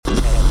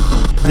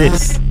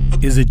This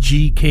is a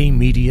GK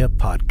Media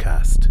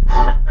podcast.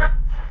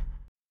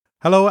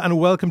 Hello and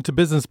welcome to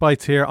Business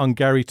Bytes here on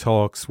Gary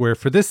Talks, where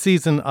for this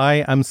season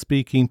I am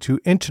speaking to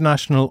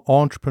international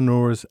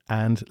entrepreneurs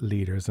and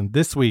leaders. And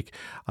this week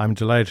I'm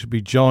delighted to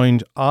be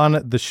joined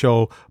on the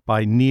show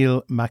by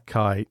Neil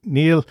Mackay.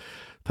 Neil,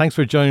 thanks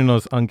for joining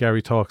us on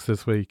Gary Talks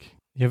this week.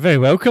 You're very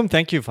welcome.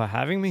 Thank you for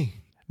having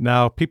me.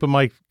 Now, people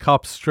might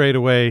cop straight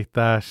away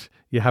that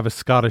you have a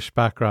Scottish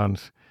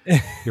background.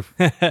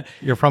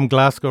 You're from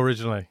Glasgow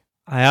originally.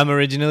 I am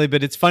originally,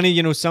 but it's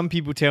funny, some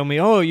people tell me,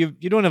 oh, you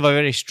don't have a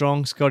very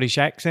strong Scottish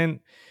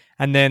accent.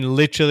 And then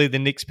literally the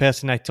next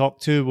person I talk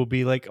to will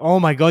be like, oh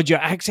my God, your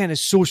accent is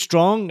so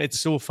strong. It's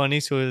so funny.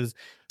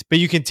 But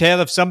you can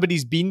tell if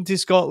somebody's been to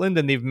Scotland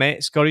and they've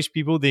met Scottish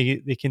people,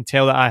 they can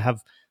tell that I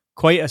have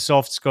quite a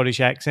soft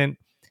Scottish accent.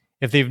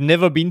 If they've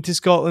never been to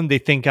Scotland, they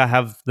think I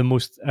have the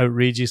most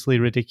outrageously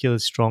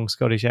ridiculous strong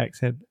Scottish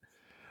accent.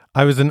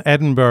 I was in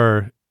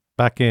Edinburgh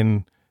back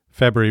in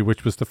February,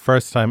 which was the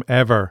first time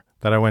ever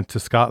that I went to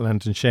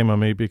Scotland, and shame on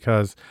me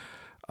because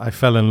I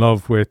fell in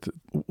love with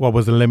what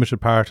was a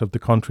limited part of the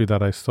country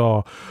that I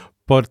saw.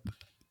 But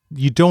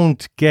you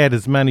don't get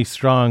as many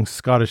strong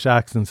Scottish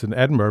accents in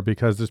Edinburgh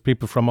because there's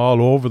people from all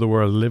over the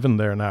world living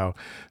there now.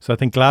 So I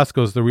think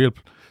Glasgow is the real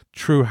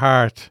true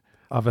heart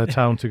of a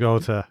town to go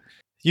to.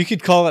 You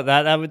could call it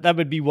that. That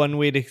would be one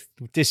way to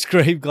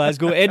describe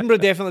Glasgow. Edinburgh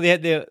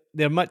definitely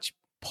they're much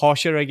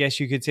posher, I guess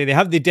you could say.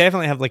 They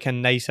definitely have like a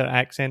nicer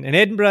accent. In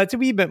Edinburgh, it's a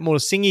wee bit more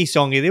singy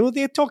songy.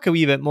 They talk a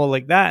wee bit more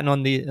like that, and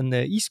on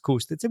the East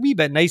Coast, it's a wee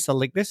bit nicer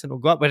like this, and it'll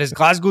go up. Whereas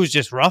Glasgow's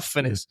just rough,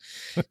 and it's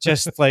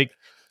just like.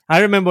 I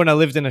remember when I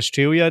lived in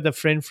Australia, I had a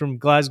friend from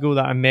Glasgow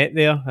that I met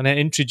there, and I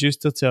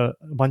introduced her to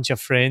a bunch of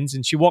friends,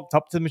 and she walked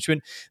up to them and she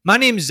went, "My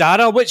name's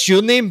Zara. What's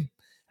your name?"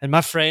 And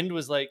my friend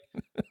was like.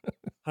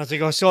 I was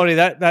like, oh, sorry,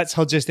 that's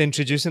her just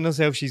introducing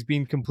herself. She's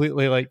been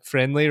completely like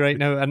friendly right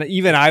now. And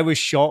even I was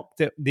shocked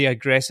at the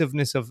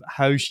aggressiveness of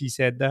how she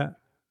said that.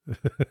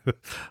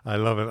 I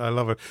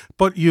love it.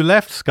 But you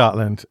left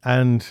Scotland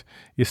and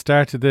you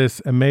started this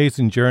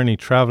amazing journey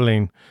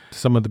traveling to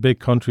some of the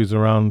big countries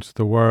around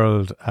the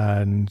world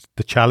and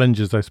the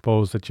challenges, I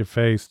suppose, that you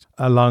faced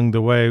along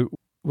the way.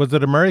 Was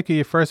it America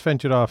you first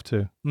ventured off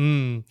to?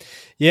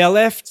 Yeah, I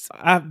left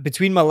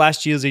between my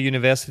last years of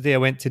university. I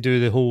went to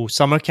do the whole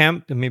summer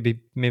camp, and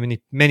maybe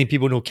many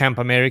people know Camp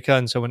America,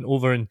 and so I went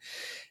over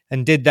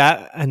and did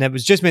that. And it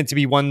was just meant to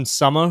be one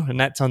summer, and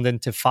that turned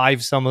into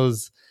 5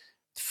 summers,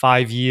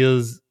 5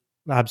 years.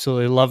 I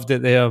absolutely loved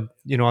it there.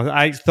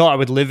 I thought I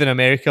would live in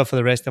America for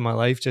the rest of my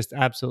life. Just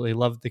absolutely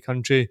loved the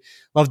country,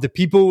 loved the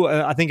people.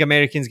 I think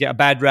Americans get a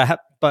bad rap,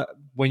 but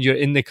when you're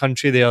in the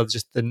country, they are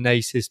just the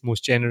nicest,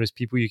 most generous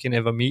people you can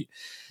ever meet.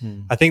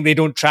 I think they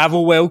don't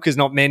travel well because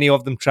not many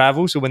of them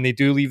travel. So when they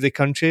do leave the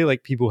country,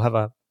 like people have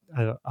a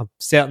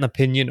certain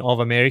opinion of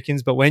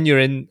Americans, but when you're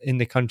in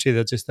the country,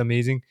 they're just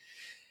amazing.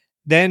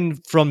 Then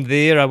from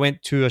there, I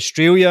went to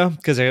Australia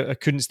because I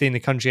couldn't stay in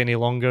the country any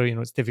longer.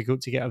 It's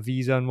difficult to get a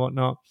visa and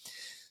whatnot.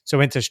 So I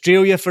went to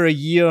Australia for a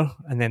year,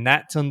 and then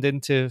that turned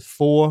into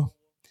 4.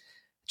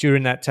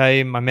 During that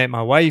time, I met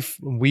my wife,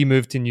 and we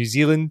moved to New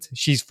Zealand.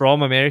 She's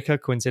from America,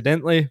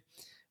 coincidentally.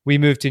 We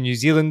moved to New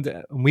Zealand,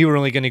 and we were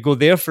only going to go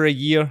there for a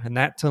year, and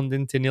that turned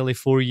into nearly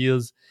 4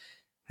 years.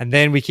 And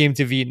then we came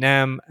to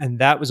Vietnam, and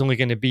that was only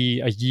going to be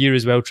a year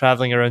as well,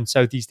 traveling around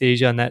Southeast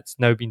Asia, and that's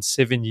now been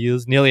 7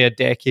 years, nearly a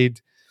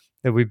decade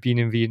that we've been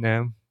in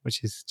Vietnam,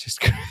 which is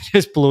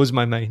just blows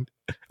my mind.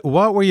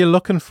 What were you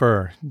looking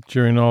for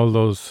during all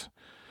those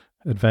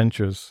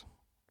adventures?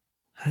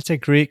 That's a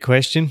great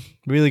question.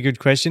 Really good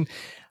question.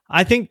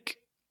 I think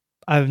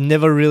I've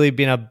never really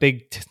been a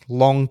big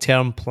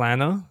long-term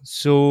planner.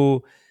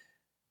 So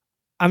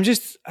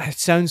it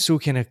sounds so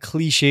kind of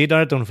cliched.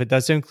 I don't know if it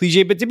does sound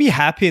cliche, but to be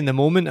happy in the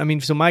moment. I mean,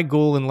 so my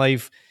goal in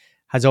life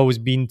has always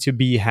been to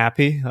be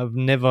happy. I've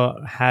never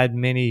had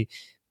many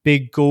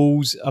big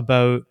goals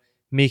about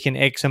making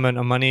X amount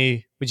of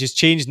money, which has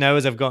changed now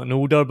as I've gotten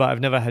older, but I've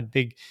never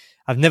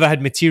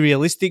had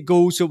materialistic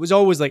goals. So it was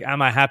always like,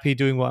 am I happy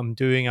doing what I'm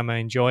doing? Am I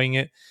enjoying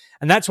it?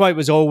 And that's why it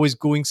was always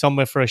going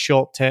somewhere for a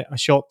short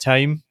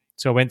time.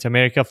 So I went to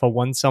America for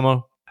 1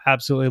 summer,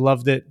 absolutely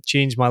loved it,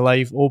 changed my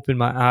life, opened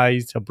my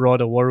eyes to a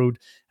broader world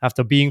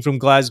after being from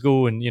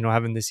Glasgow and,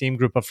 having the same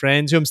group of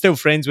friends who I'm still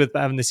friends with,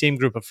 but having the same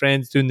group of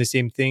friends, doing the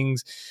same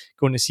things,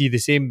 going to see the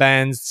same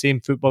bands, same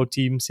football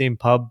team, same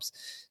pubs.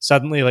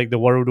 Suddenly, like the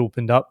world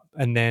opened up.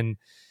 And then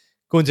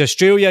going to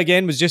Australia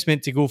again was just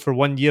meant to go for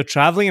 1 year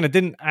traveling, and I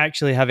didn't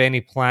actually have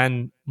any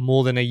plan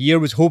more than a year.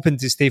 Was hoping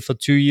to stay for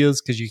 2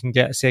 years because you can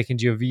get a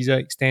second year visa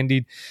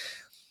extended.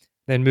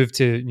 Then moved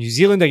to New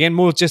Zealand again,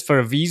 more just for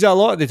a visa. A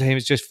lot of the time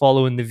it's just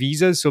following the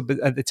visas. So but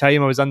at the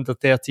time I was under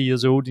 30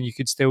 years old and you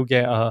could still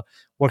get a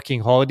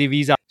working holiday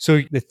visa.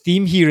 So the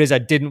theme here is I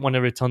didn't want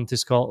to return to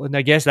Scotland.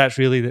 I guess that's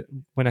really,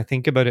 when I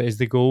think about it, is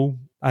the goal.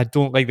 I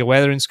don't like the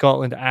weather in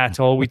Scotland at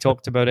all. We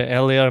talked about it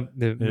earlier,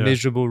 the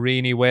miserable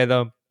rainy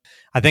weather.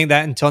 I think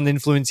that in turn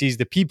influences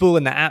the people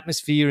and the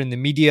atmosphere and the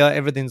media.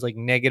 Everything's like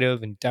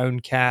negative and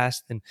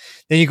downcast. And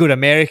then you go to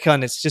America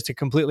and it's just a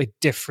completely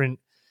different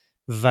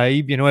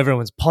vibe. You know,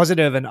 everyone's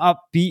positive and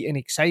upbeat and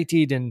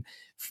excited, and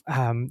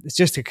it's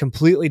just a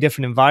completely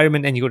different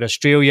environment. And you go to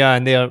Australia,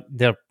 and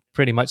they're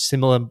pretty much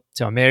similar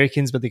to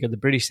Americans, but they got the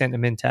British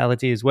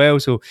sentimentality as well.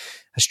 So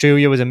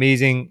Australia was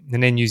amazing,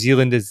 and then New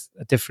Zealand is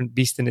a different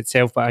beast in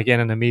itself, but again,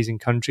 an amazing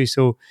country.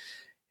 So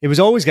it was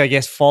always, I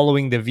guess,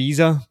 following the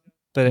visa,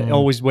 but it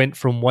always went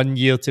from 1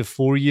 year to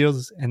 4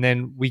 years. And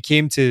then we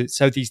came to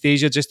Southeast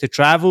Asia just to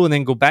travel and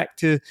then go back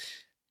to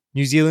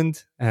New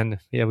Zealand. And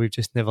yeah, we've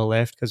just never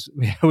left because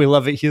we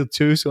love it here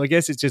too. So I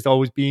guess it's just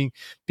always being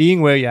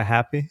where you're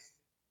happy.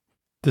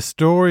 The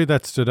story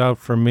that stood out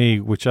for me,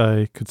 which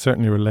I could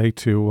certainly relate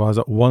to, was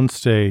at one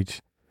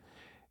stage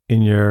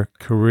in your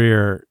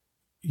career,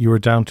 you were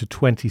down to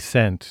 20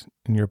 cent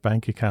in your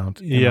bank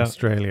account in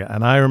Australia.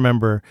 And I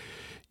remember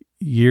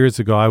years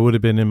ago, I would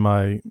have been in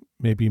my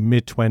maybe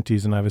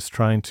mid-20s, and I was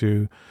trying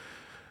to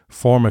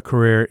form a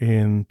career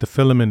in the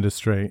film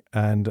industry.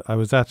 And I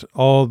was at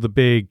all the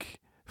big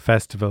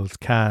festivals,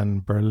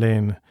 Cannes,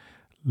 Berlin,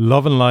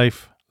 loving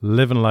life,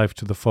 living life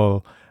to the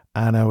full.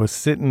 And I was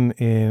sitting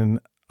in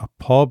a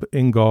pub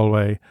in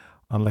Galway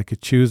on like a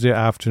Tuesday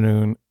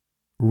afternoon,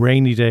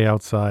 rainy day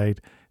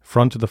outside,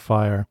 front of the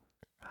fire,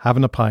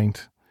 having a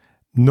pint,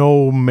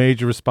 no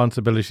major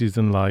responsibilities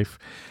in life.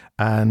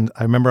 And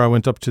I remember I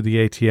went up to the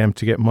ATM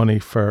to get money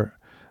for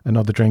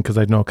another drink because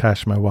I had no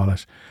cash in my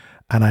wallet.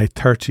 And I had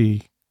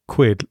 30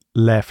 quid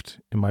left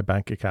in my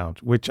bank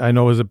account, which I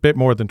know is a bit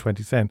more than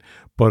 20 cent,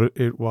 but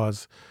it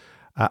was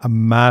a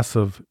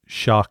massive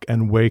shock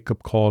and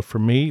wake-up call for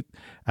me.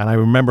 And I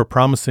remember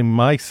promising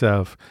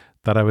myself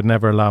that I would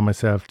never allow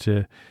myself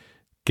to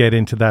get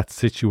into that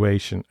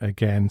situation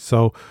again.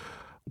 So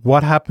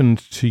what happened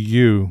to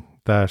you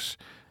that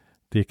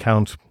the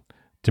account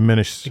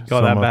diminished it got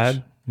so that much?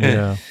 bad?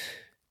 Yeah.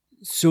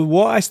 So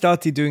what I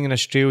started doing in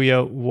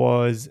Australia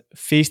was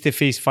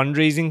face-to-face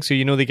fundraising. So,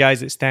 you know, the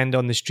guys that stand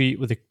on the street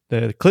with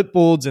the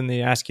clipboards and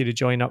they ask you to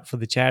join up for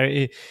the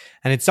charity.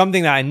 And it's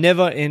something that I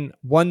never in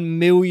 1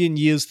 million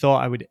years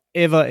thought I would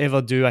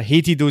ever do. I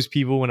hated those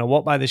people. When I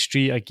walked by the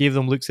street, I gave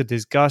them looks of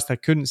disgust. I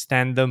couldn't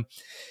stand them.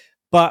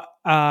 But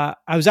I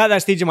was at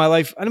that stage in my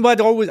life, and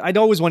I'd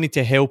always wanted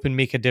to help and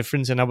make a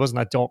difference. And I wasn't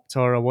a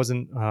doctor, I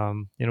wasn't, a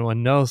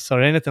nurse or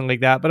anything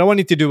like that. But I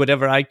wanted to do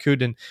whatever I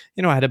could, and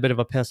I had a bit of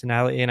a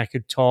personality, and I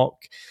could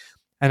talk.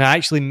 And I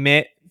actually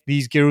met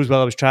these girls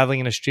while I was traveling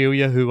in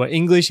Australia who were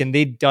English, and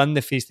they'd done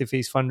the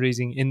face-to-face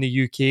fundraising in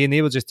the UK, and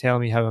they were just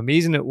telling me how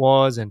amazing it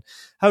was and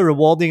how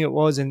rewarding it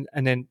was. And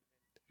then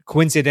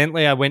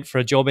coincidentally, I went for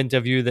a job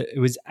interview that it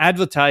was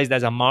advertised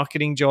as a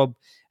marketing job,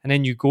 and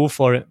then you go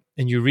for it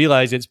and you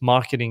realize it's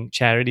marketing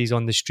charities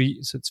on the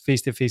street. So it's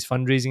face-to-face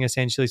fundraising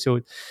essentially. So,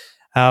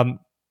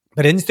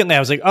 but instantly I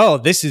was like, oh,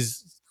 this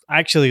is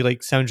actually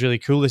like, sounds really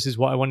cool. This is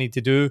what I wanted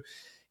to do.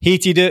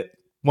 Hated it,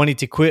 wanted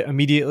to quit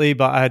immediately,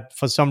 but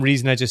for some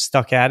reason I just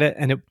stuck at it.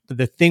 And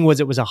the thing was,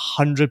 it was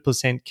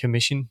 100%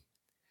 commission.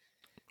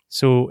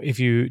 So if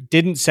you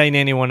didn't sign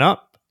anyone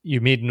up,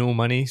 you made no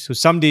money. So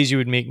some days you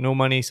would make no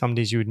money, some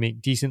days you would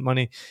make decent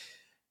money.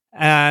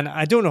 And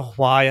I don't know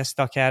why I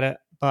stuck at it,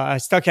 but I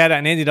stuck at it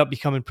and ended up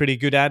becoming pretty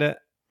good at it.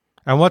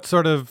 And what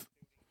sort of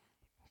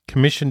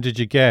commission did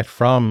you get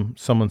from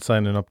someone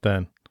signing up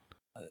then?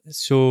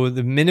 So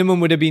the minimum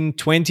would have been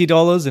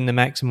 $20 and the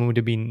maximum would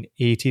have been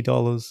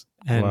 $80.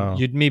 And Wow.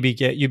 you'd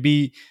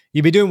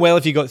be doing well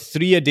if you got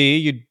 3 a day.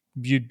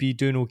 You'd be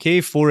doing okay.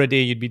 4 a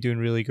day, you'd be doing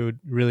really good,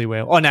 really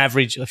well on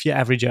average. If you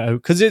average it out,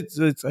 because it's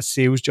a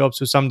sales job,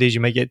 so some days you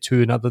might get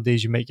 2, and other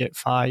days you might get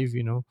 5.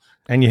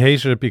 And you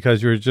hated it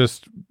because you were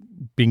just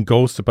being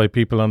ghosted by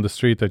people on the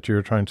street that you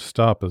were trying to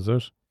stop, is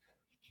it?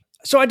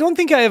 So I don't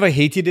think I ever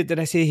hated it. Did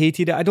I say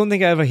hated it? I don't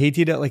think I ever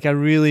hated it. Like, I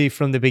really,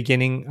 from the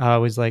beginning, I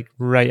was like,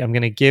 right, I'm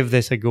going to give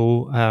this a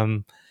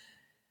go.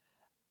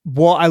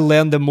 What I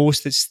learned the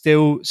most that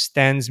still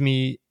stands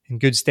me in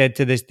good stead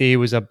to this day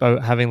was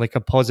about having like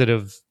a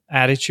positive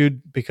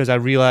attitude, because I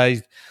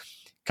realized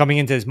coming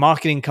into this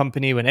marketing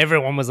company when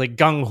everyone was like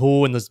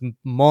gung-ho and there's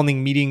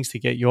morning meetings to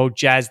get you all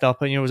jazzed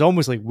up, and it was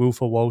almost like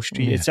Wolf of Wall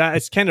Street. Yeah.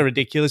 It's kind of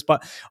ridiculous,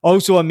 but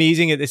also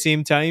amazing at the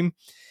same time.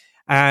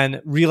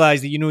 And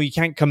realize that, you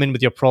can't come in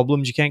with your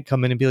problems. You can't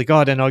come in and be like, oh, I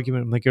had an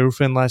argument with my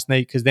girlfriend last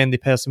night, because then the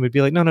person would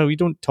be like, no, we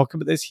don't talk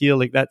about this here.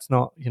 Like, that's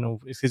not,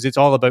 because it's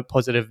all about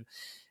positive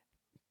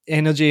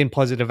energy and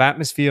positive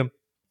atmosphere.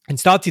 And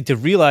started to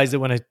realize that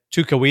when I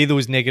took away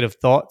those negative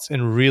thoughts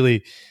and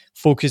really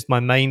focused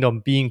my mind on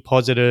being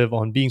positive,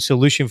 on being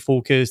solution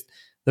focused,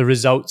 the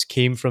results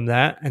came from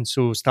that. And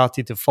so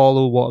started to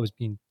follow what I was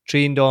being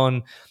trained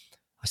on.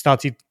 I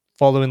started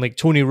following like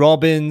Tony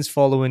Robbins,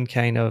 following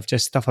kind of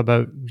just stuff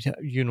about,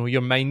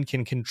 your mind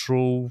can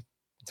control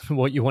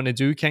what you want to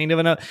do kind of.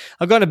 And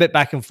I've gone a bit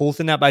back and forth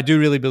in that, but I do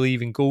really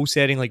believe in goal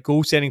setting. Like,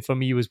 goal setting for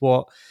me was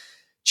what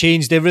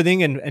changed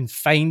everything, and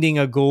finding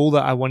a goal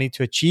that I wanted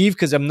to achieve,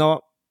 because I'm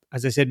not,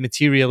 as I said,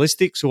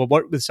 materialistic. So I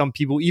worked with some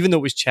people, even though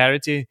it was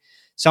charity,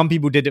 some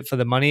people did it for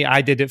the money.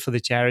 I did it for the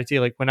charity.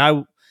 Like, when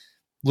I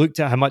looked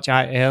at how much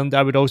I earned,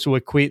 I would also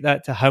equate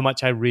that to how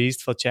much I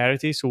raised for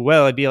charity. So,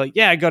 well, I'd be like,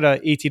 yeah, I got a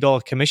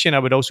 $80 commission. I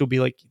would also be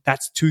like,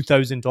 that's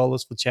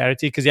 $2,000 for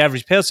charity, because the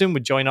average person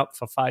would join up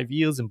for 5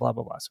 years and blah,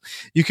 blah, blah. So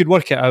you could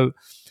work it out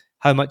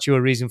how much you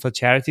were raising for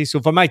charity. So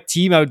for my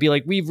team, I would be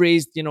like, we've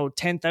raised,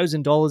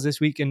 $10,000 this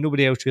week, and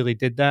nobody else really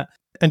did that.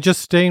 And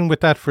just staying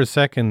with that for a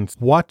second,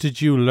 what did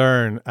you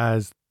learn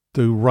as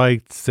the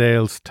right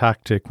sales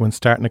tactic when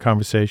starting a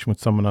conversation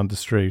with someone on the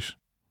street?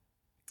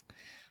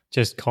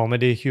 Just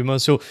comedy, humor.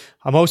 So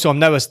I'm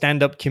now a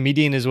stand-up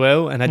comedian as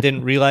well. And I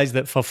didn't realize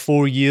that for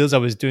 4 years I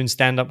was doing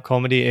stand-up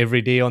comedy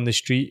every day on the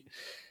street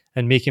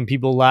and making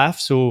people laugh.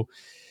 So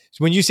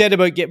when you said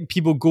about getting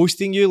people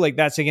ghosting you, like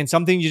that's again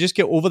something you just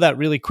get over that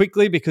really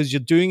quickly because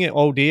you're doing it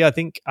all day. I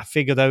think I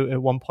figured out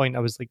at one point I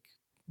was like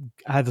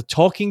either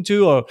talking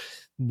to or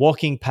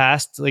walking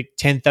past like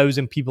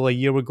 10,000 people a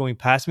year were going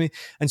past me.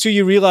 And so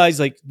you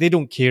realize like they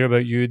don't care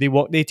about you.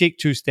 They take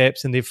 2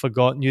 steps and they've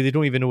forgotten you. They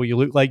don't even know what you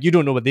look like. You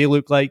don't know what they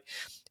look like.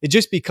 It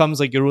just becomes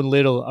like your own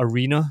little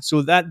arena.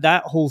 So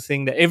that whole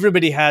thing that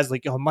everybody has,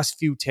 like, oh, it must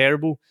feel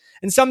terrible.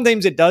 And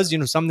sometimes it does,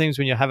 sometimes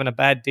when you're having a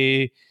bad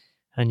day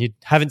and you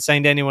haven't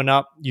signed anyone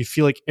up, you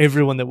feel like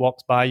everyone that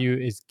walks by you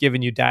is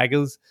giving you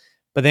daggers.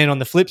 But then on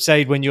the flip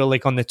side, when you're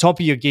like on the top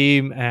of your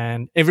game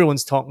and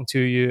everyone's talking to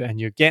you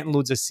and you're getting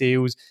loads of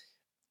sales,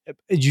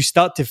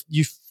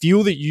 you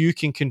feel that you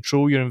can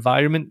control your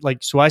environment.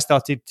 Like, so I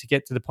started to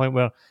get to the point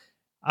where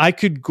I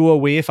could go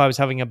away if I was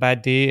having a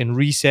bad day and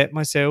reset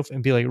myself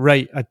and be like,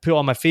 right, I'd put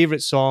on my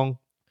favorite song,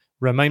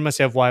 remind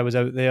myself why I was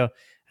out there,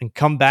 and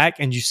come back,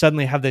 and you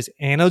suddenly have this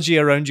energy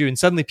around you and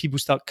suddenly people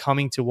start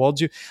coming towards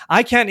you.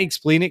 I can't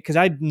explain it because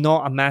I'm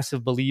not a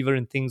massive believer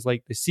in things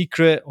like The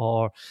Secret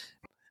or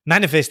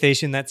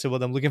manifestation. That's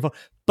what I'm looking for.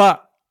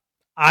 But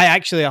I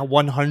actually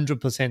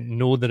 100%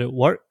 know that it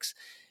works.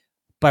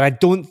 But I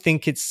don't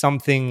think it's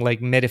something like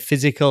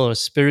metaphysical or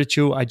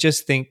spiritual. I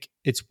just think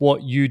it's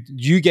what you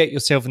get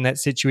yourself in that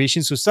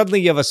situation. So suddenly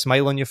you have a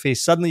smile on your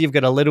face. Suddenly you've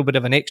got a little bit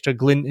of an extra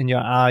glint in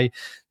your eye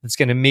that's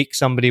going to make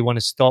somebody want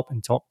to stop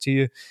and talk to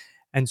you.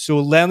 And so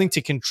learning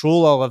to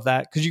control all of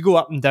that, because you go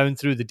up and down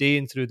through the day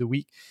and through the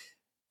week.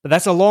 But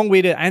that's a long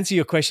way to answer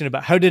your question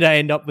about how did I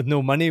end up with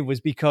no money, was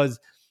because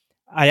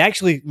I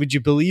actually, would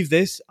you believe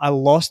this? I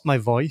lost my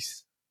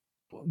voice.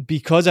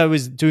 Because I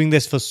was doing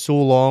this for so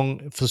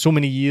long, for so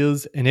many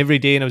years, and every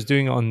day, and I was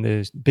doing it on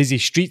the busy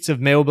streets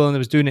of Melbourne, I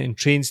was doing it in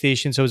train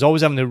stations, so I was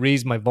always having to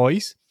raise my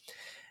voice.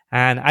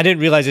 And I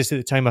didn't realize this at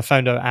the time. I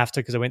found out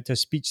after because I went to a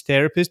speech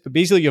therapist. But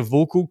basically, your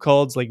vocal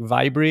cords like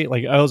vibrate,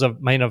 like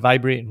mine are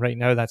vibrating right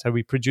now. That's how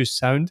we produce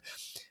sound.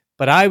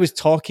 But I was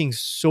talking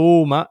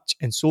so much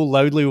and so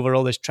loudly over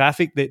all this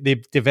traffic that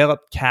they've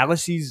developed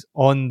calluses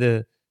on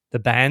the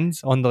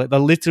bands, they're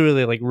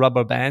literally like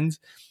rubber bands,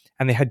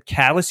 and they had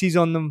calluses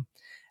on them.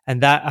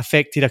 And that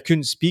affected, I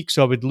couldn't speak,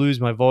 so I would lose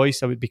my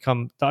voice. I would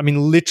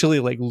literally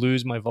like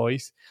lose my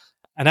voice.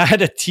 And I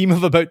had a team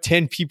of about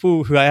 10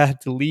 people who I had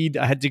to lead.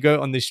 I had to go out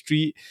on the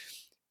street.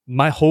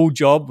 My whole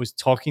job was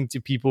talking to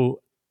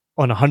people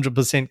on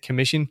 100%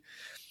 commission.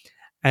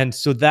 And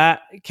so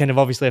that kind of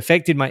obviously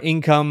affected my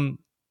income.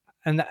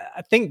 And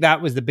I think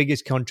that was the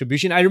biggest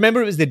contribution. I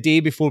remember it was the day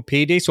before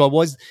payday, so I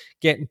was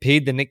getting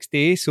paid the next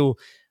day. So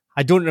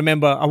I don't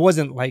remember, I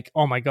wasn't like,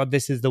 oh my God,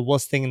 this is the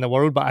worst thing in the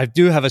world, but I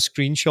do have a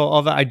screenshot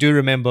of it. I do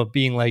remember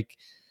being like,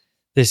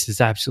 this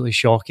is absolutely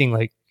shocking.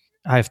 Like,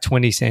 I have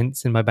 20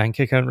 cents in my bank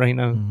account right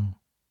now.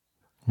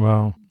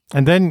 Wow.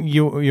 And then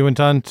you went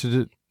on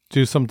to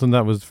do something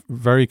that was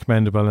very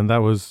commendable, and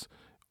that was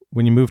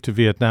when you moved to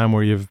Vietnam,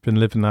 where you've been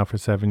living now for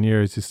 7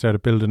 years, you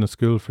started building a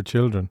school for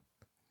children.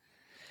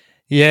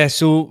 Yeah,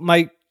 so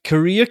my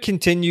career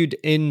continued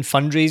in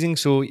fundraising.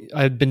 So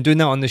I'd been doing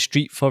that on the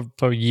street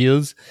for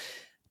years.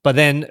 But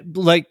then,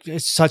 like,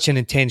 it's such an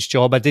intense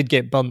job. I did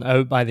get burnt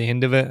out by the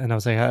end of it. And I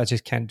was like, I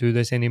just can't do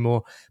this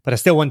anymore. But I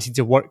still wanted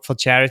to work for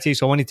charity.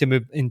 So I wanted to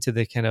move into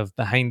the kind of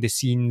behind the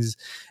scenes.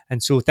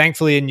 And so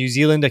thankfully in New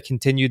Zealand, I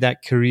continued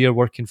that career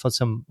working for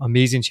some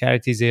amazing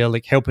charities there,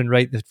 like helping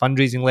write the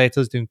fundraising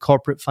letters, doing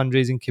corporate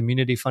fundraising,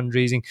 community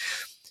fundraising.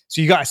 So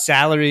you got a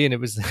salary, and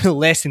it was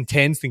less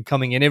intense than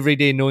coming in every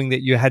day, knowing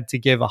that you had to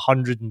give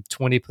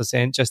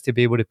 120% just to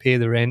be able to pay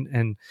the rent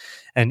and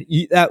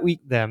eat that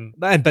week.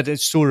 But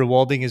it's so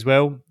rewarding as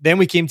well. Then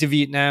we came to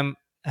Vietnam,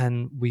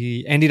 and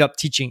we ended up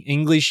teaching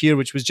English here,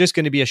 which was just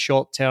going to be a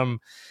short-term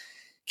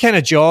kind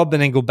of job,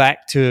 and then go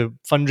back to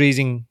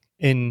fundraising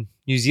in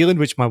New Zealand,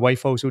 which my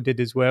wife also did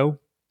as well.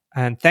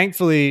 And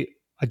thankfully,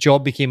 a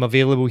job became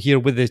available here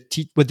with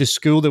the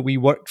school that we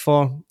worked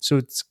for. So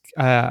it's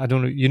I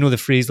don't know, you know the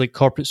phrase like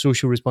corporate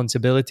social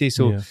responsibility.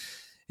 So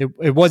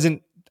it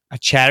wasn't a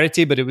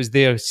charity, but it was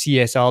their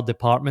CSR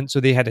department. So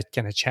they had a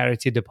kind of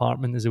charity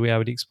department, is the way I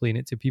would explain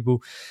it to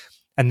people.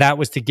 And that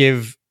was to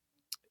give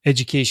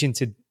education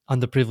to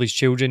underprivileged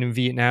children in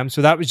Vietnam.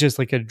 So that was just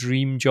like a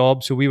dream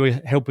job. So we were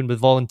helping with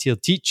volunteer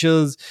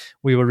teachers.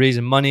 We were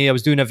raising money. I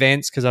was doing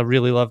events because I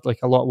really loved, like,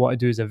 a lot of what I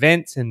do is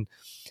events. And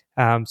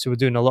So we're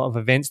doing a lot of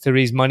events to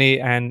raise money,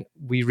 and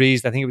we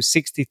raised, I think it was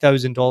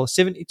 $60,000,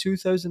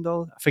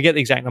 $72,000. I forget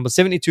the exact number,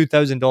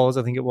 $72,000,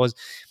 I think it was,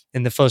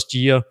 in the first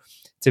year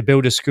to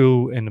build a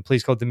school in a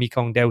place called the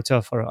Mekong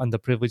Delta for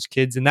underprivileged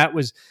kids. And that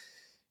was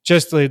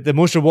just the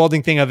most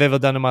rewarding thing I've ever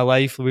done in my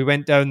life. We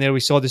went down there, we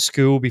saw the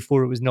school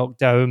before it was knocked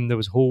down. There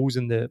was holes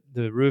in the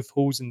roof,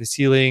 holes in the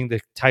ceiling.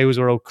 The tiles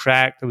were all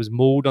cracked. There was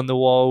mold on the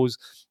walls.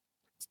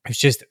 It was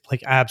just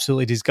like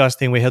absolutely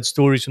disgusting. We heard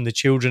stories from the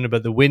children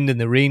about the wind and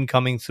the rain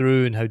coming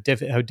through and how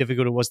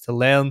difficult it was to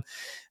learn.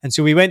 And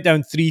so we went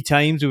down 3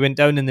 times. We went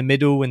down in the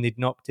middle when they'd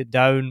knocked it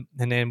down,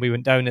 and then we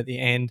went down at the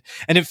end.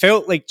 And it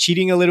felt like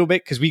cheating a little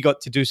bit because we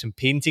got to do some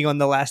painting on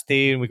the last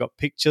day, and we got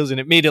pictures, and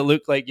it made it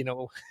look like,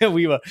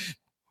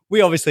 we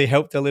obviously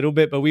helped a little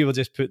bit, but we were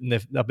just putting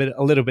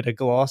a little bit of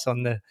gloss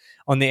on the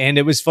end.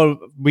 It was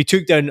we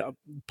took down,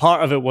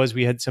 part of it was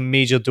we had some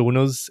major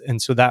donors, and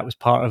so that was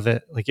part of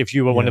it. Like if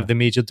you were one of the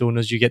major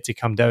donors, you get to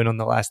come down on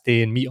the last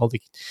day and meet all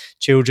the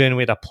children.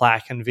 We had a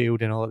plaque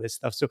unveiled and all of this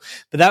stuff. So,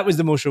 but that was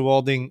the most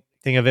rewarding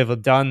thing I've ever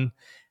done.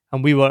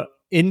 And we were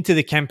into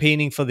the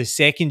campaigning for the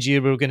second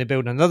year. We were going to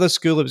build another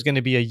school. It was going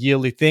to be a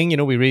yearly thing.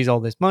 We raise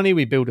all this money,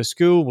 we build a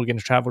school, we're going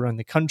to travel around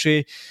the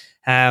country.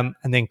 And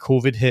then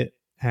COVID hit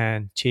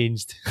and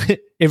changed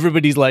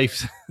everybody's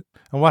lives.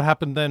 And what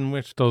happened then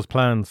with those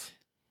plans?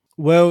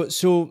 Well,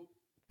 so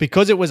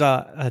because it was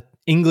a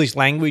English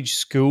language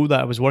school that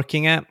I was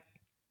working at,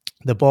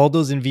 the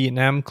borders in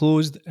Vietnam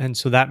closed, and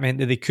so that meant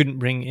that they couldn't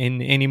bring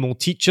in any more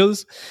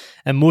teachers,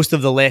 and most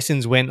of the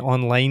lessons went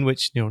online,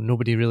 which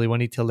nobody really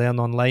wanted to learn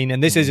online.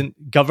 And this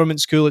isn't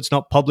government school, it's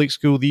not public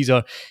school. These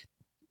are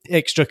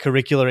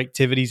extracurricular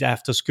activities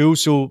after school,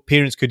 so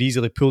parents could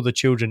easily pull the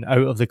children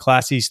out of the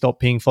classes, stop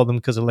paying for them,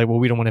 because they're like, well,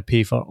 we don't want to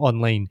pay for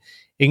online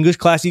English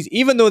classes.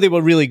 Even though they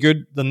were really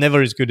good, they're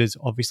never as good as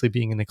obviously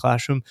being in the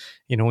classroom.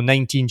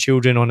 19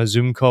 children on a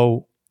Zoom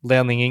call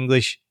learning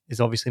English is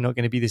obviously not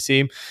going to be the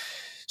same.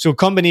 So a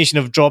combination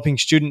of dropping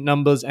student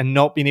numbers and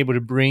not being able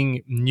to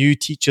bring new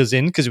teachers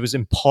in, because it was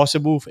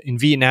impossible. In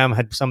Vietnam,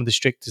 had some of the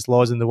strictest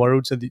laws in the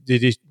world, so they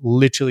just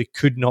literally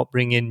could not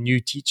bring in new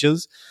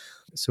teachers.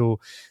 So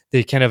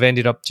they kind of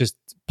ended up just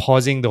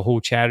pausing the whole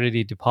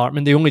charity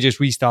department. They only just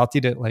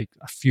restarted it like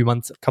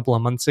a couple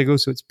of months ago.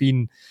 So it's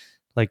been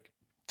like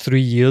 3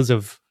 years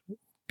of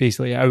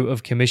basically out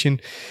of commission.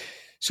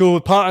 So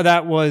part of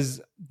that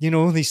was,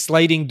 these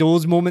sliding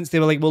doors moments. They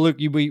were like, well, look,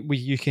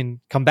 you can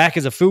come back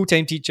as a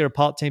full-time teacher, a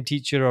part-time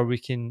teacher, or we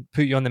can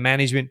put you on the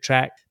management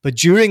track. But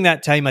during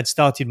that time, I'd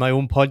started my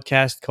own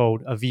podcast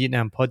called A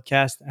Vietnam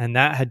Podcast, and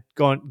that had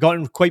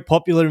gotten quite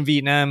popular in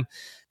Vietnam.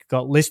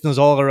 Got listeners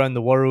all around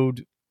the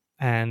world,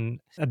 and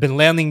I've been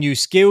learning new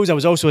skills. I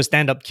was also a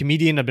stand-up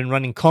comedian. I've been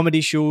running comedy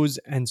shows.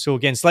 And so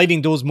again,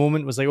 sliding doors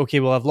moment was like, okay,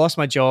 well, I've lost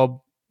my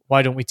job.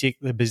 Why don't we take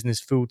the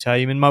business full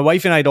time? And my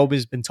wife and I had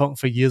always been talking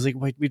for years,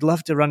 like, we'd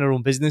love to run our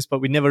own business,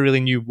 but we never really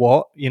knew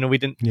what. We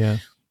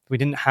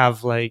didn't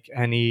have like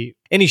any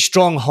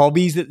strong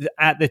hobbies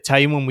at the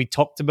time when we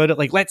talked about it.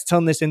 Like, let's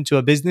turn this into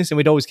a business. And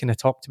we'd always kind of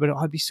talked about it.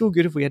 Oh, it'd be so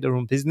good if we had our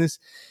own business.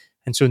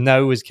 And so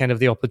now was kind of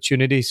the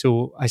opportunity.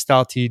 So I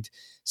started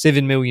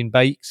 7 Million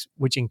Bytes,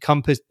 which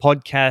encompassed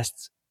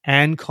podcasts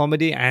and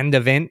comedy and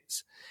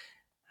events.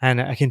 And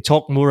I can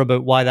talk more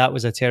about why that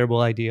was a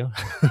terrible idea.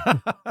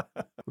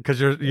 Because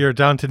you're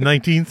down to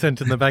 19 cents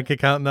in the bank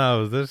account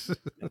now, is this?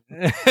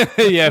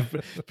 Yeah,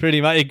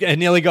 pretty much. I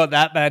nearly got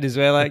that bad as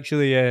well,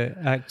 actually.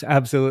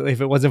 Absolutely.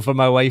 If it wasn't for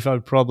my wife, I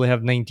would probably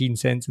have 19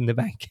 cents in the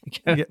bank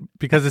account. Yeah,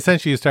 because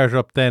essentially you started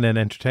up then an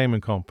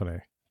entertainment company.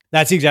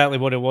 That's exactly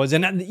what it was.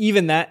 And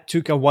even that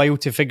took a while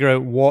to figure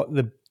out what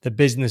the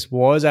business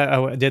was.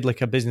 I did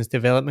like a business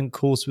development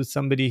course with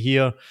somebody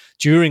here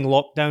during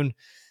lockdown,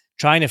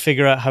 trying to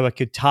figure out how I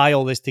could tie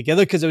all this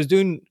together, because I was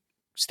doing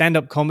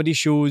stand-up comedy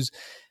shows,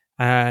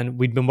 and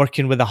we'd been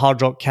working with a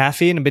Hard Rock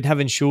Cafe, and I'd been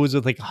having shows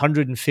with like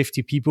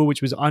 150 people,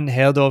 which was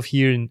unheard of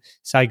here in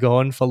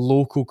Saigon for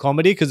local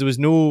comedy, because there was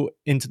no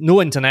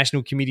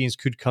international comedians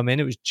could come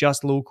in. It was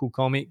just local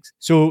comics.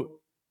 So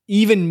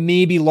even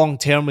maybe long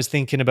term was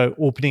thinking about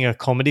opening a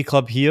comedy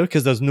club here,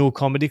 because there's no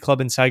comedy club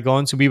in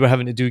Saigon. So we were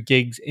having to do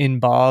gigs in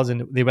bars,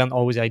 and they weren't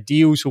always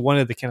ideal. So one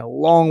of the kind of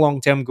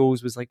long term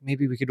goals was like,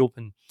 maybe we could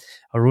open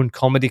our own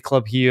comedy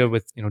club here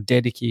with,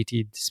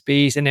 dedicated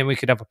space. And then we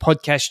could have a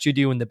podcast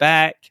studio in the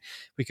back.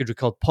 We could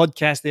record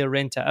podcasts there,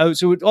 rent it out.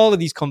 So all of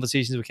these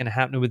conversations were kind of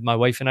happening with my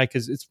wife and I,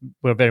 because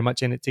we're very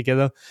much in it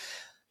together.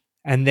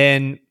 And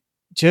then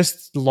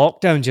just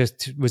lockdown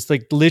just was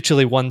like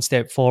literally one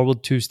step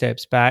forward, 2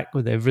 steps back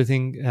with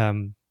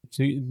everything.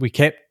 So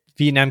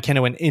Vietnam kind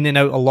of went in and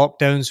out of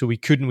lockdown, so we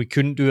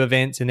couldn't do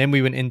events. And then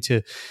we went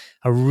into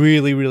a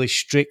really, really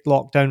strict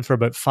lockdown for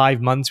about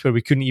 5 months where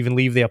we couldn't even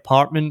leave the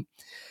apartment.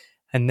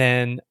 And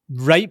then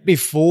right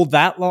before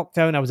that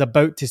lockdown, I was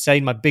about to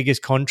sign my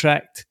biggest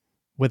contract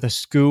with a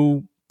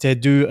school to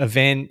do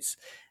events.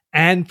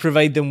 and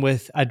provide them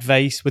with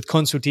advice, with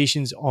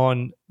consultations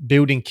on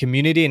building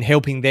community and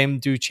helping them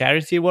do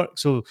charity work.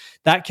 So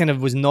that kind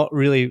of was not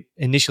really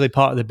initially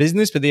part of the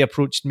business, but they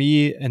approached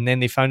me and then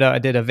they found out I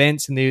did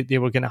events and they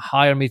were going to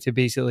hire me to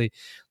basically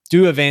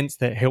do events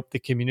that help the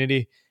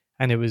community.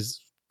 And it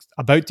was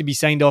about to be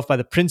signed off by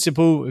the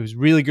principal. It was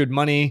really good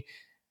money.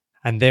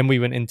 And then we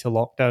went into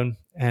lockdown.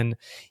 And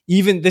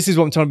even this is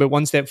what I'm talking about,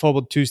 one step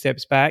forward, two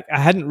steps back. I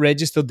hadn't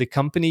registered the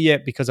company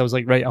yet because I was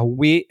like, right, I'll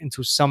wait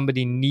until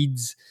somebody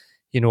needs,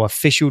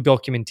 official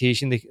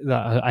documentation,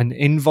 an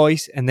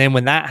invoice. And then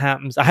when that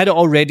happens, I had it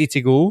all ready to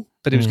go,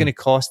 but it was going to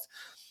cost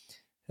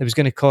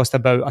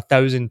about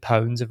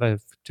 £1,000 if I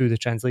do the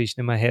translation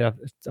in my head,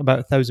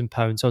 about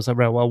 £1,000. So I was like,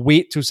 right, well, I'll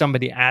wait till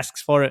somebody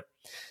asks for it.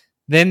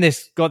 Then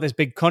this got this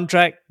big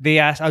contract. They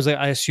asked, I was like,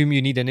 I assume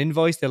you need an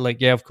invoice. They're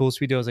like, yeah, of course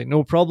we do. I was like,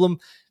 no problem.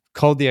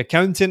 Called the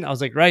accountant. I was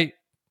like, right,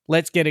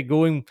 let's get it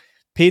going.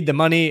 Paid the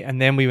money.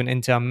 And then we went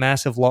into a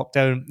massive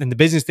lockdown. And the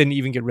business didn't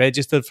even get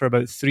registered for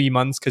about 3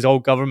 months because all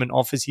government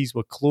offices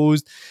were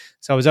closed.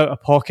 So I was out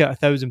of pocket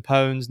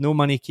 £1,000. No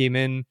money came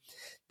in.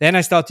 Then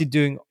I started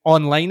doing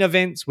online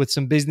events with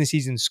some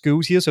businesses and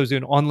schools here. So I was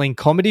doing online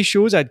comedy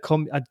shows. I'd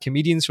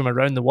comedians from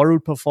around the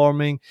world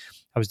performing.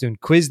 I was doing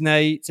quiz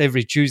nights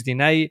every Tuesday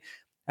night.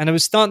 And I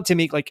was starting to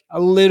make like a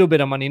little bit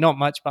of money, not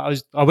much,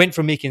 but I went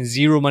from making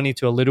zero money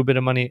to a little bit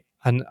of money.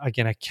 And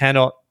again, I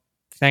cannot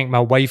thank my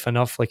wife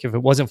enough. Like if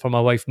it wasn't for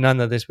my wife, none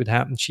of this would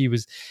happen. She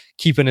was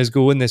keeping us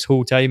going this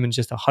whole time and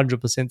just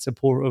 100%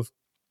 supportive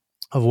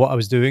of what I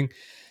was doing.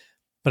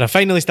 But I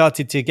finally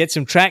started to get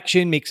some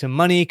traction, make some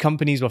money.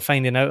 Companies were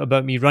finding out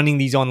about me running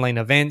these online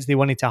events. They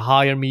wanted to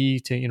hire me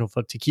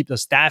to keep their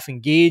staff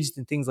engaged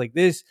and things like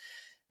this.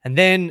 And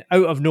then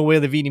out of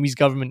nowhere, the Vietnamese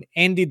government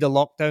ended the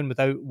lockdown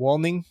without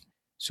warning.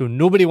 So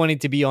nobody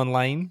wanted to be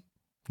online,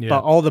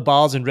 but all the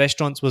bars and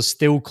restaurants were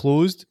still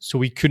closed. So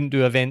we couldn't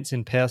do events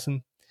in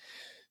person.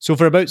 So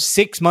for about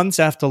 6 months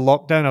after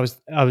lockdown,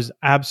 I was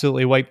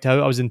absolutely wiped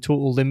out. I was in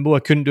total limbo. I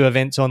couldn't do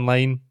events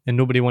online and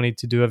nobody wanted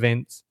to do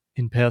events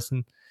in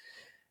person.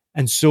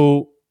 And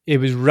so it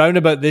was round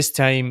about this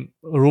time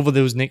or over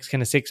those next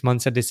kind of 6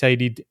 months, I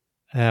decided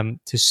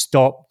to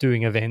stop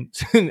doing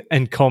events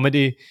and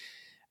comedy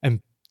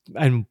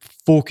and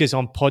focus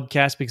on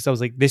podcasts because I was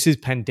like, this is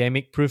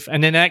pandemic proof.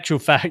 And in actual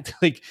fact,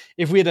 like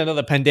if we had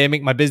another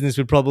pandemic, my business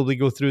would probably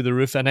go through the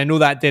roof. And I know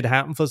that did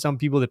happen for some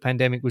people. The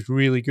pandemic was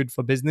really good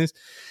for business.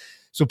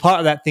 So part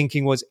of that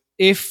thinking was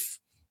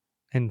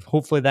and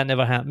hopefully that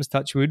never happens,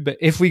 touch wood, but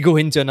if we go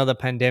into another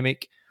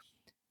pandemic,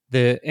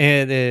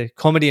 the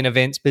comedy and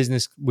events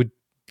business would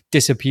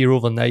disappear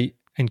overnight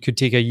and could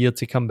take a year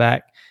to come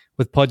back.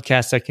 With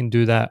podcasts, I can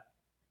do that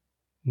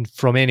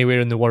from anywhere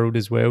in the world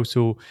as well.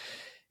 So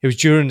it was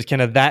during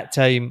kind of that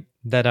time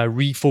that I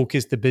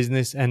refocused the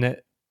business, and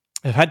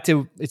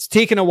it's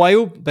taken a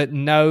while, but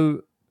now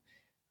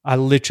I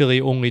literally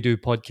only do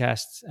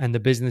podcasts, and the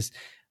business,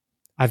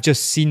 I've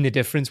just seen the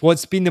difference.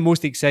 What's been the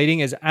most exciting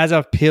is as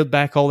I've peeled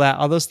back all that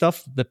other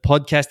stuff, the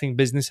podcasting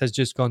business has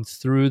just gone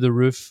through the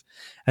roof.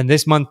 And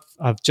this month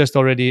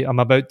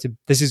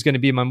this is going to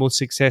be my most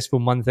successful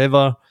month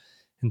ever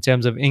in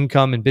terms of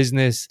income and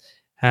business.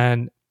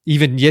 And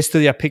even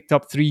yesterday, I picked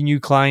up 3 new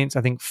clients,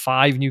 I think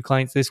 5 new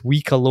clients this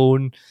week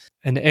alone.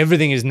 And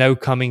everything is now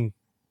coming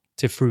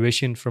to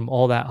fruition from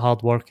all that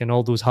hard work and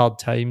all those hard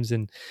times.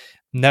 And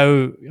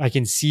now I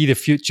can see the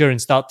future and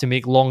start to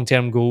make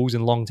long-term goals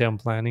and long-term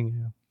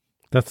planning.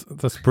 That's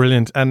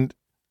brilliant. And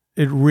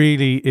it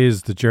really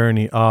is the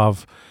journey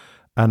of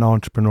an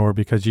entrepreneur,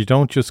 because you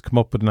don't just come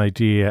up with an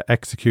idea,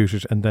 execute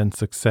it, and then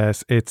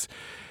success. It's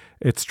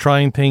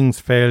trying things,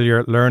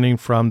 failure, learning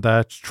from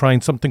that,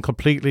 trying something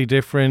completely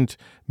different,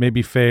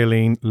 maybe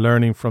failing,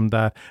 learning from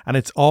that. And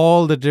it's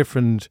all the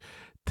different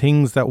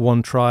things that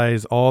one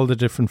tries, all the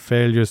different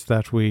failures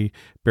that we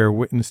bear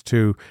witness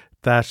to,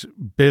 that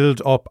build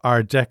up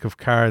our deck of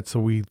cards so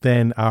we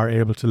then are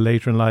able to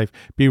later in life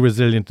be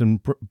resilient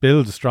and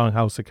build a strong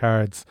house of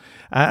cards.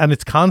 And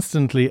it's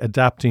constantly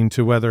adapting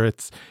to whether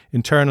it's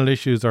internal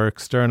issues or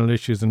external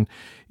issues. And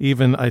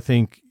even I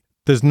think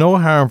there's no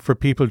harm for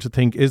people to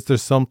think, is there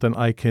something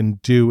I can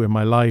do in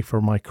my life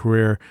or my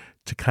career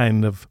to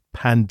kind of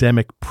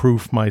pandemic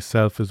proof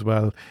myself as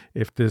well,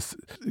 if this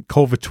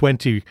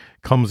COVID-20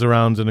 comes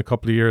around in a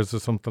couple of years or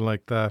something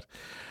like that.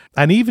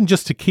 And even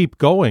just to keep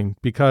going,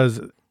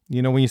 because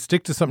when you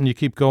stick to something, you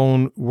keep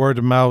going, word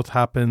of mouth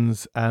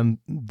happens, and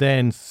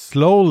then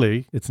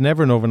slowly, it's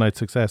never an overnight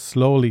success,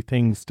 slowly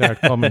things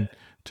start coming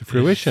to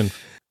fruition.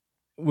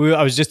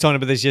 I was just talking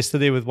about this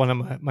yesterday with one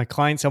of my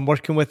clients I'm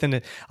working with,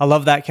 and I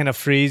love that kind of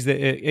phrase that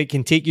it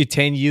can take you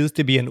 10 years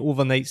to be an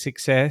overnight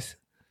success.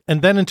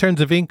 And then in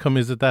terms of income,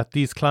 is it that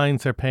these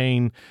clients are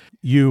paying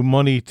you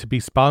money to be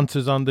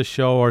sponsors on the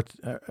show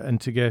and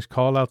to get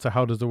call outs, or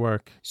how does it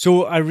work?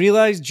 So I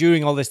realized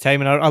during all this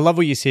time, and I love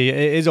what you say,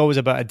 it is always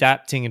about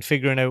adapting and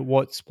figuring out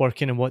what's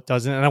working and what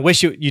doesn't. And I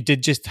wish you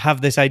did just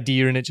have this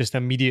idea and it just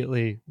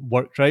immediately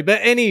worked, right? But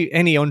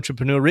any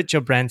entrepreneur,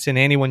 Richard Branson,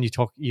 anyone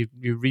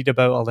you read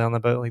about or learn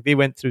about, like they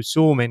went through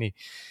so many.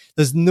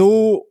 There's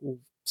no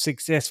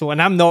successful,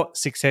 and I'm not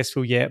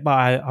successful yet, but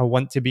I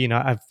want to be, and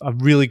I have a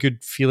really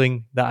good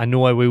feeling that I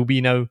know I will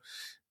be now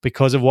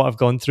because of what I've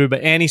gone through.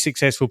 But any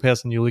successful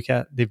person you look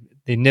at,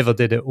 they never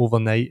did it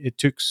overnight. It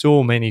took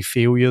so many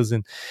failures.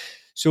 And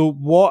so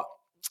what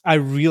I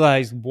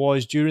realized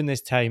was during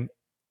this time,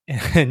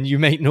 and you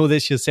might know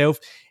this yourself,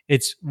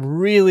 it's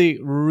really,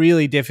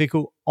 really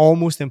difficult,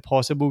 almost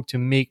impossible to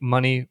make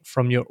money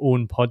from your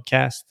own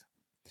podcast.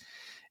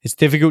 It's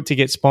difficult to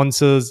get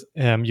sponsors.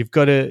 You've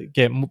got to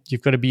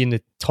be in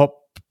the top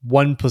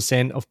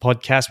 1% of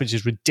podcasts, which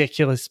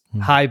is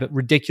high, but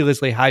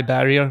ridiculously high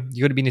barrier.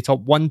 You got to be in the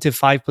top 1 to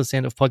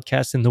 5% of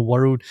podcasts in the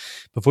world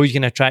before you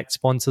can attract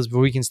sponsors,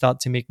 before you can start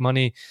to make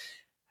money.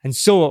 And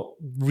so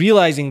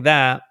realizing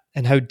that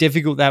and how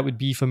difficult that would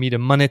be for me to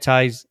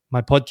monetize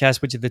my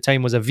podcast, which at the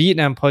time was a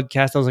Vietnam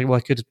podcast, I was like, well,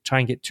 I could try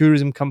and get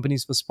tourism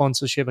companies for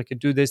sponsorship. I could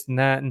do this and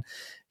that. And,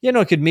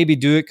 I could maybe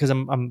do it because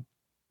I'm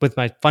with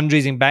my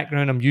fundraising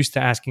background, I'm used to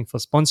asking for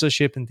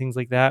sponsorship and things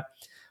like that.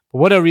 But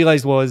what I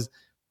realized was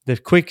the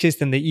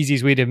quickest and the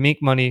easiest way to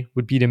make money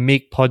would be to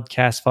make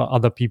podcasts for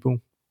other people.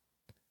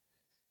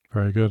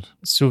 Very good.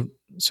 So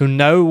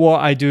now what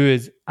I do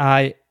is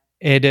I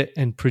edit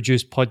and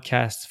produce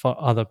podcasts for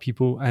other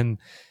people. And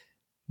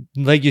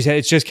like you said,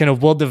 it's just kind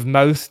of word of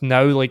mouth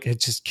now. Like it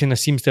just kind of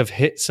seems to have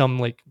hit some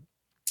like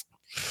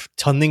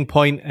turning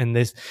point in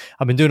this.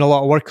 I've been doing a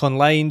lot of work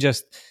online,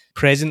 just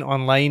present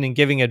online and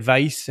giving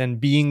advice and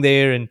being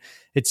there. And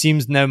it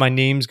seems now my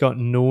name's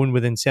gotten known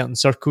within certain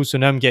circles. So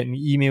now I'm getting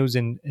emails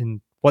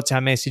and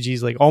WhatsApp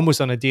messages like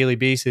almost on a daily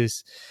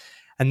basis.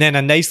 And then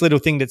a nice little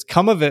thing that's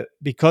come of it,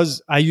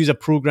 because I use a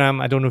program,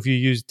 I don't know if you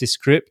use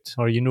Descript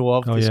or you know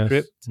of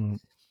Descript. Yes.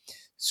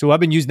 So I've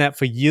been using that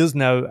for years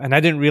now, and I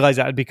didn't realize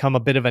that I'd become a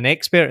bit of an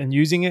expert in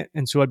using it.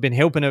 And so I'd been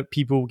helping out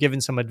people,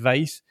 giving some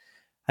advice.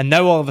 And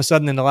now all of a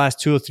sudden in the last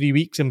 2 or 3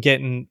 weeks, I'm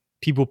getting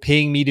people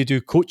paying me to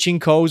do coaching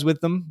calls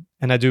with them.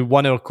 And I do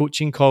 1-hour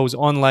coaching calls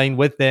online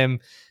with them,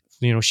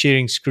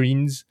 sharing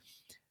screens.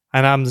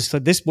 And I'm just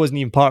like, this wasn't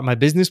even part of my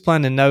business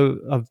plan. And now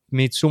I've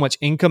made so much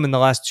income in the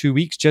last 2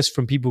 weeks just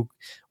from people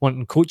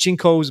wanting coaching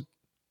calls.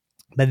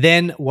 But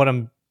then what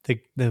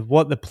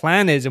the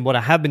plan is and what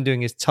I have been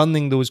doing is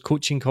turning those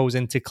coaching calls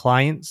into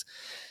clients.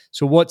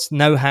 So what's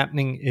now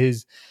happening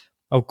is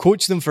I'll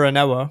coach them for an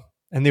hour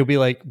and they'll be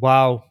like,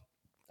 wow,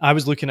 I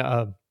was looking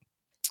at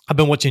I've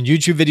been watching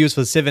YouTube videos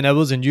for 7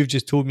 hours and you've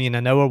just told me in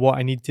an hour what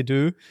I need to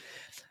do.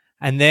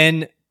 And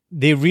then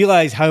they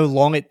realize how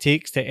long it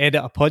takes to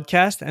edit a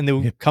podcast, and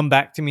they'll come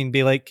back to me and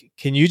be like,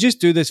 can you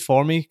just do this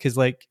for me? Because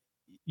like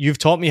you've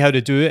taught me how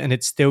to do it and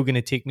it's still going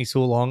to take me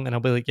so long. And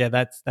I'll be like, yeah,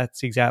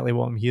 that's exactly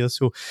what I'm here.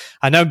 So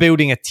I'm now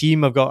building a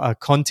team. I've got a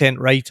content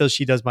writer.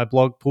 She does my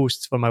blog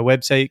posts for my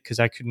website because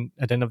I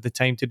didn't have the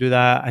time to do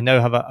that. I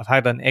now I've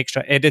had an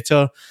extra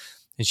editor,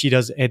 and she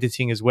does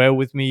editing as well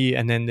with me.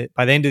 And then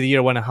by the end of the year,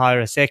 I want to hire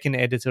a second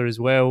editor as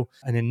well.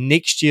 And then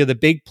next year, the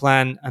big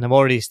plan, and I've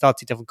already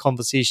started having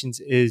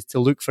conversations, is to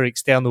look for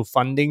external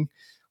funding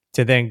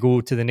to then go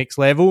to the next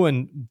level.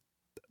 And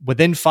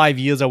within 5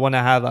 years, I want to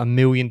have $1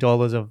 million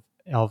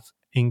of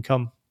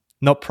income,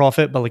 not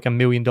profit, but like $1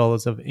 million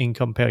of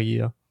income per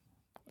year.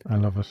 I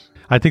love it.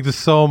 I think there's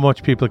so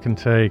much people can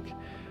take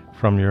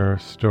from your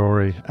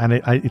story, and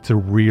it's a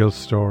real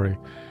story.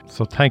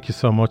 So thank you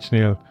so much,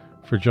 Neil,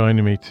 for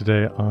joining me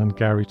today on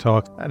Gary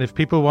Talks. And if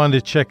people want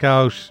to check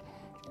out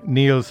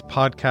Neil's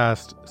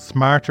podcast,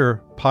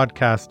 Smarter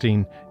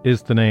Podcasting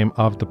is the name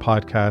of the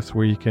podcast,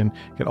 where you can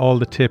get all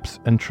the tips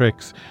and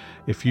tricks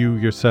if you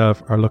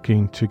yourself are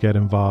looking to get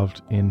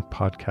involved in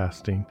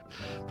podcasting.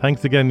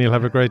 Thanks again, Neil.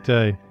 Have a great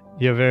day.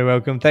 You're very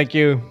welcome. Thank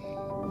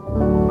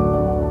you.